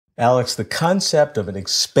Alex, the concept of an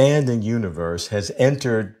expanding universe has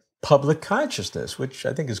entered public consciousness, which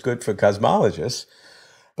I think is good for cosmologists.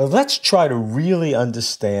 But let's try to really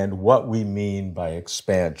understand what we mean by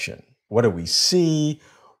expansion. What do we see?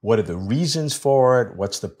 What are the reasons for it?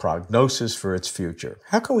 What's the prognosis for its future?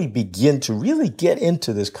 How can we begin to really get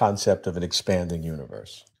into this concept of an expanding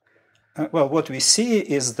universe? Well, what we see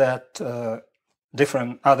is that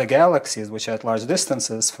different other galaxies, which are at large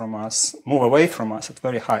distances from us, move away from us at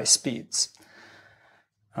very high speeds.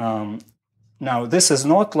 Now, this is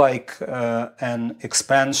not like an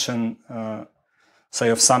expansion, say,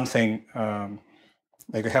 of something,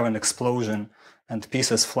 like you have an explosion and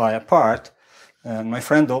pieces fly apart. My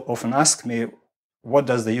friend often asks me, what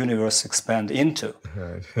does the universe expand into?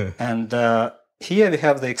 Right. And here we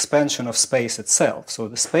have the expansion of space itself. So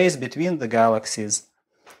the space between the galaxies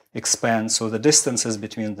expands, so the distances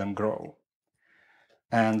between them grow.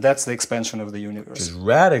 And that's the expansion of the universe. Which is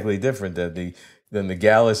radically different than the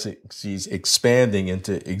galaxies expanding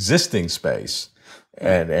into existing space.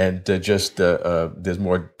 And just there's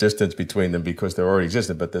more distance between them because they're already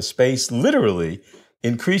existent, but the space literally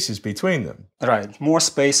increases between them. Right, more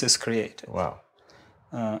space is created. Wow.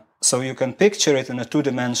 So you can picture it in a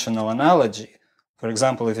two-dimensional analogy. For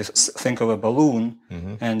example, if you think of a balloon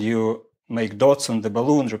and you make dots on the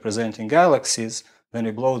balloon representing galaxies, when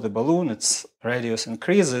you blow the balloon, its radius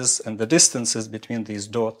increases and the distances between these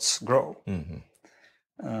dots grow.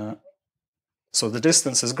 So the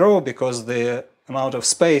distances grow because the amount of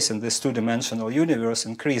space in this two-dimensional universe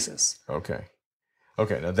increases. Okay.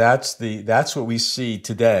 Okay, now that's what we see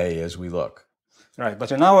today as we look. Right,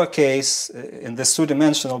 but in our case, in this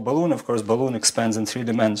two-dimensional balloon, of course, balloon expands in 3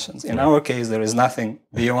 dimensions. In our case, there is nothing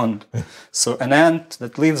beyond. So an ant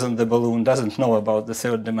that lives on the balloon doesn't know about the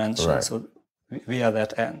 3rd dimension. Right. So we are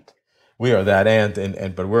that ant. We are that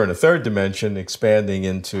ant, but we're in a 3rd dimension, expanding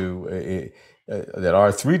into that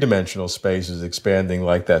our 3-dimensional space is expanding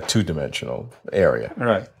like that 2-dimensional area.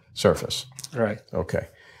 Right. Surface. Right. Okay.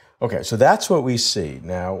 Okay, so that's what we see.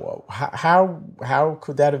 Now, how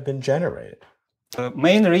could that have been generated? The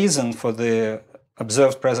main reason for the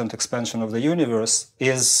observed present expansion of the universe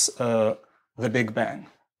is the Big Bang,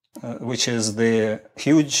 which is the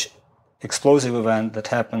huge explosive event that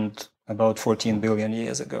happened about 14 billion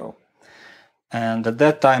years ago. And at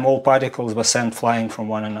that time, all particles were sent flying from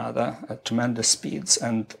one another at tremendous speeds.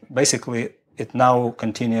 And basically, it now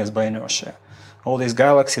continues by inertia. All these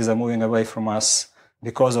galaxies are moving away from us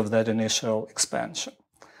because of that initial expansion.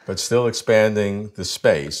 But still expanding the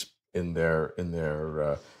space in their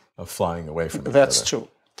flying away from each other. That's true.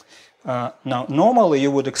 Now, normally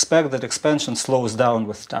you would expect that expansion slows down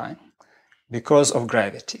with time because of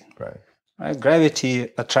gravity. Right? Gravity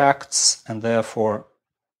attracts, and therefore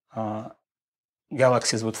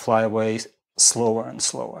galaxies would fly away slower and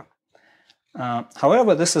slower.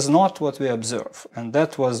 However, this is not what we observe, and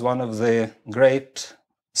that was one of the great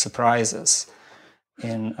surprises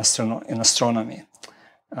in astronomy.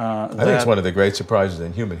 I think it's one of the great surprises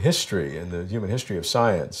in human history, in the human history of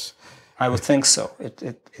science. I would think so.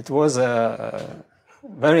 It was a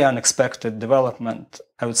very unexpected development,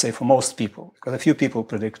 I would say, for most people, because a few people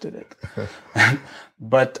predicted it.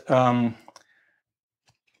 But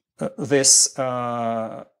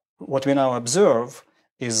what we now observe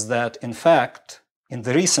is that, in fact, in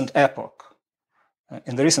the recent epoch,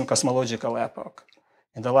 in the recent cosmological epoch,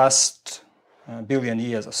 in the last billion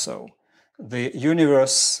years or so, the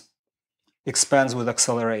universe expands with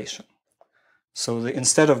acceleration. So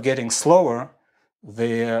instead of getting slower,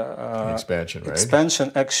 the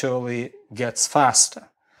expansion actually gets faster.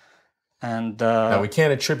 And now we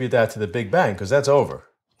can't attribute that to the Big Bang because that's over.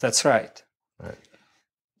 That's right.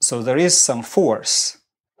 So there is some force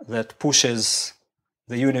that pushes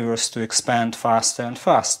the universe to expand faster and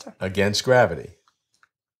faster. Against gravity.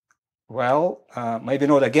 Well, maybe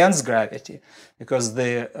not against gravity, because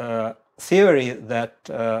the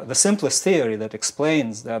the simplest theory that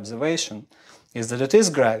explains the observation is that it is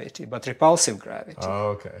gravity, but repulsive gravity.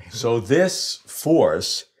 Okay. So this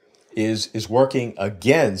force is working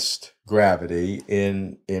against gravity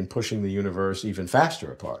in pushing the universe even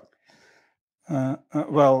faster apart.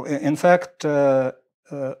 Well, in fact, the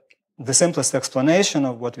simplest explanation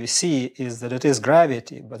of what we see is that it is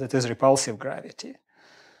gravity, but it is repulsive gravity.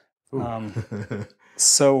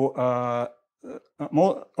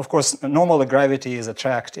 Of course, normally gravity is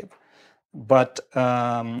attractive, but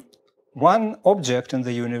one object in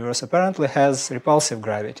the universe apparently has repulsive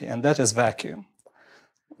gravity, and that is vacuum,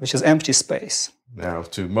 which is empty space. Now,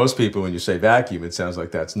 to most people, when you say vacuum, it sounds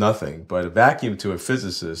like that's nothing, but a vacuum to a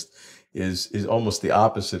physicist is almost the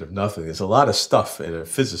opposite of nothing. There's a lot of stuff in a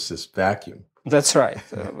physicist's vacuum. That's right.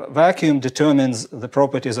 Vacuum determines the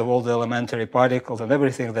properties of all the elementary particles and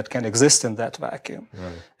everything that can exist in that vacuum.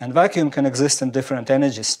 Right. And vacuum can exist in different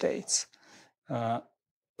energy states. In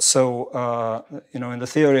the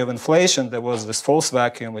theory of inflation, there was this false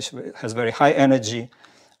vacuum which has very high energy,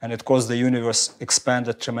 and it caused the universe expand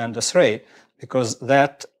at tremendous rate because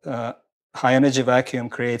that high energy vacuum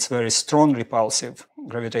creates very strong repulsive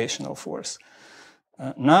gravitational force.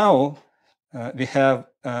 Now we have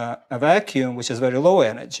a vacuum which is very low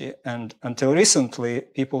energy, and until recently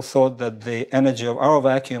people thought that the energy of our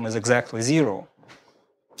vacuum is exactly zero.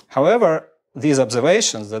 However, these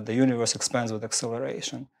observations that the universe expands with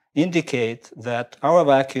acceleration indicate that our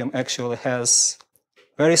vacuum actually has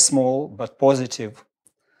very small but positive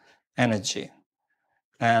energy.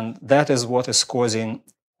 And that is what is causing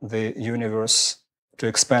the universe to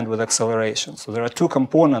expand with acceleration. So there are two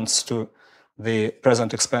components to the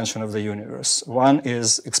present expansion of the universe. One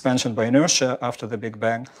is expansion by inertia after the Big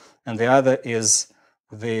Bang, and the other is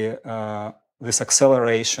this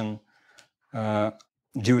acceleration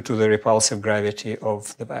due to the repulsive gravity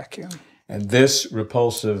of the vacuum. And this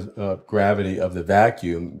repulsive gravity of the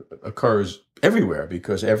vacuum occurs everywhere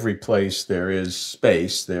because every place there is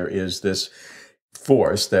space, there is this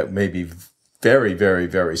force that may be very, very,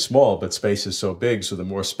 very small, but space is so big. So the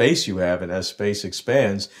more space you have, and as space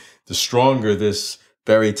expands, the stronger this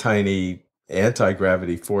very tiny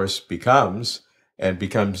anti-gravity force becomes, and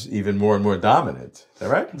becomes even more and more dominant. Is that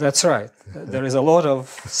right? That's right. There is a lot of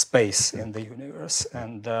space in the universe,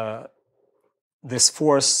 and this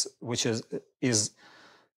force, which is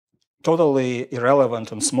totally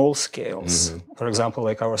irrelevant on small scales, for example,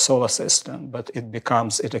 like our solar system, but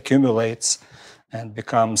it accumulates and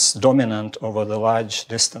becomes dominant over the large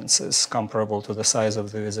distances comparable to the size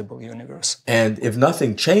of the visible universe. And if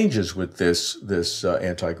nothing changes with this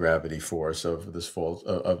anti-gravity force of this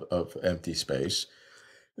of empty space,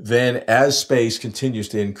 then as space continues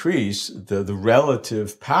to increase, the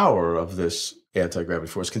relative power of this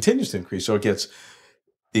anti-gravity force continues to increase. So it gets,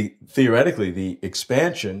 theoretically, the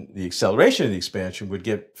acceleration of the expansion would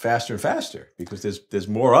get faster and faster because there's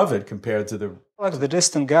more of it compared to the... Like the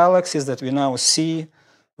distant galaxies that we now see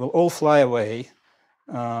will all fly away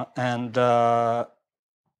and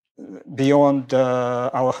beyond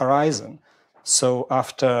our horizon. So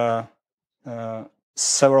after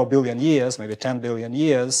several billion years, maybe 10 billion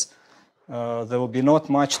years, there will be not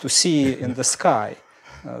much to see in the sky.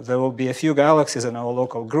 There will be a few galaxies in our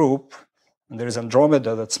local group, and there is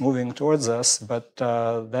Andromeda that's moving towards us, but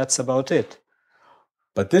that's about it.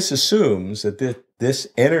 But this assumes that this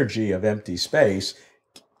energy of empty space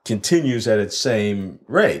continues at its same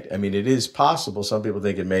rate. I mean, it is possible. Some people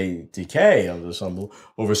think it may decay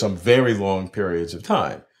over some very long periods of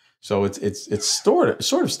time. So it's sort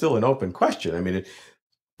of still an open question. I mean,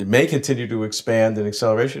 it may continue to expand in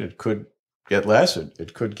acceleration. It could get less.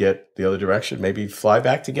 It could get the other direction, maybe fly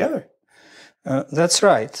back together. That's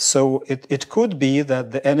right. So it could be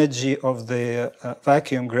that the energy of the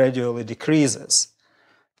vacuum gradually decreases.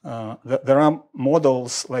 There are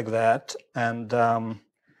models like that, and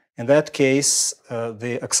in that case,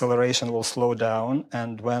 the acceleration will slow down,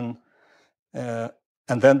 and then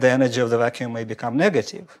the energy of the vacuum may become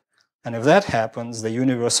negative. And if that happens, the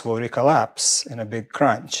universe will recollapse in a big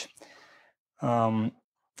crunch.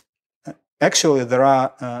 Actually, there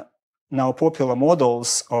are now popular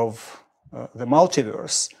models of the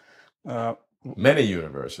multiverse. Many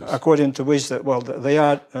universes. According to which, they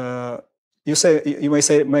are... You may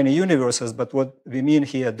say many universes, but what we mean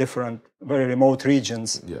here, different, very remote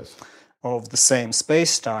regions of the same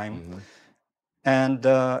space-time. And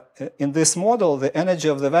in this model, the energy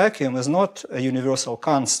of the vacuum is not a universal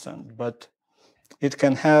constant, but it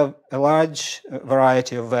can have a large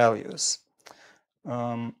variety of values.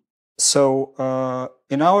 In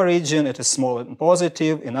our region, it is small and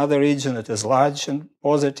positive. In other region, it is large and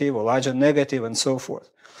positive, or large and negative, and so forth.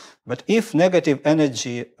 But if negative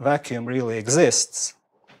energy vacuum really exists,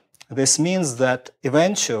 this means that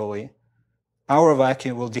eventually our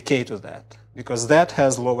vacuum will decay to that, because that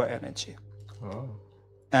has lower energy. Oh.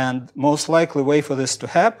 And most likely way for this to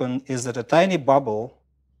happen is that a tiny bubble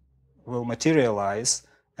will materialize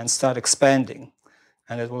and start expanding.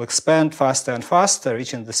 And it will expand faster and faster,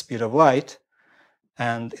 reaching the speed of light,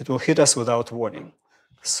 and it will hit us without warning.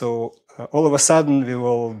 So all of a sudden, we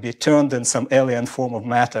will be turned in some alien form of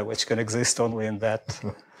matter, which can exist only in that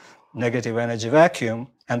negative energy vacuum,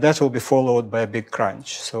 and that will be followed by a big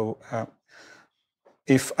crunch. So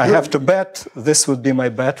if I have to bet, this would be my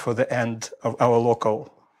bet for the end of our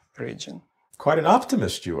local region. Quite an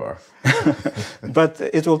optimist you are. But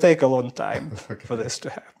it will take a long time for this to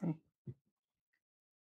happen.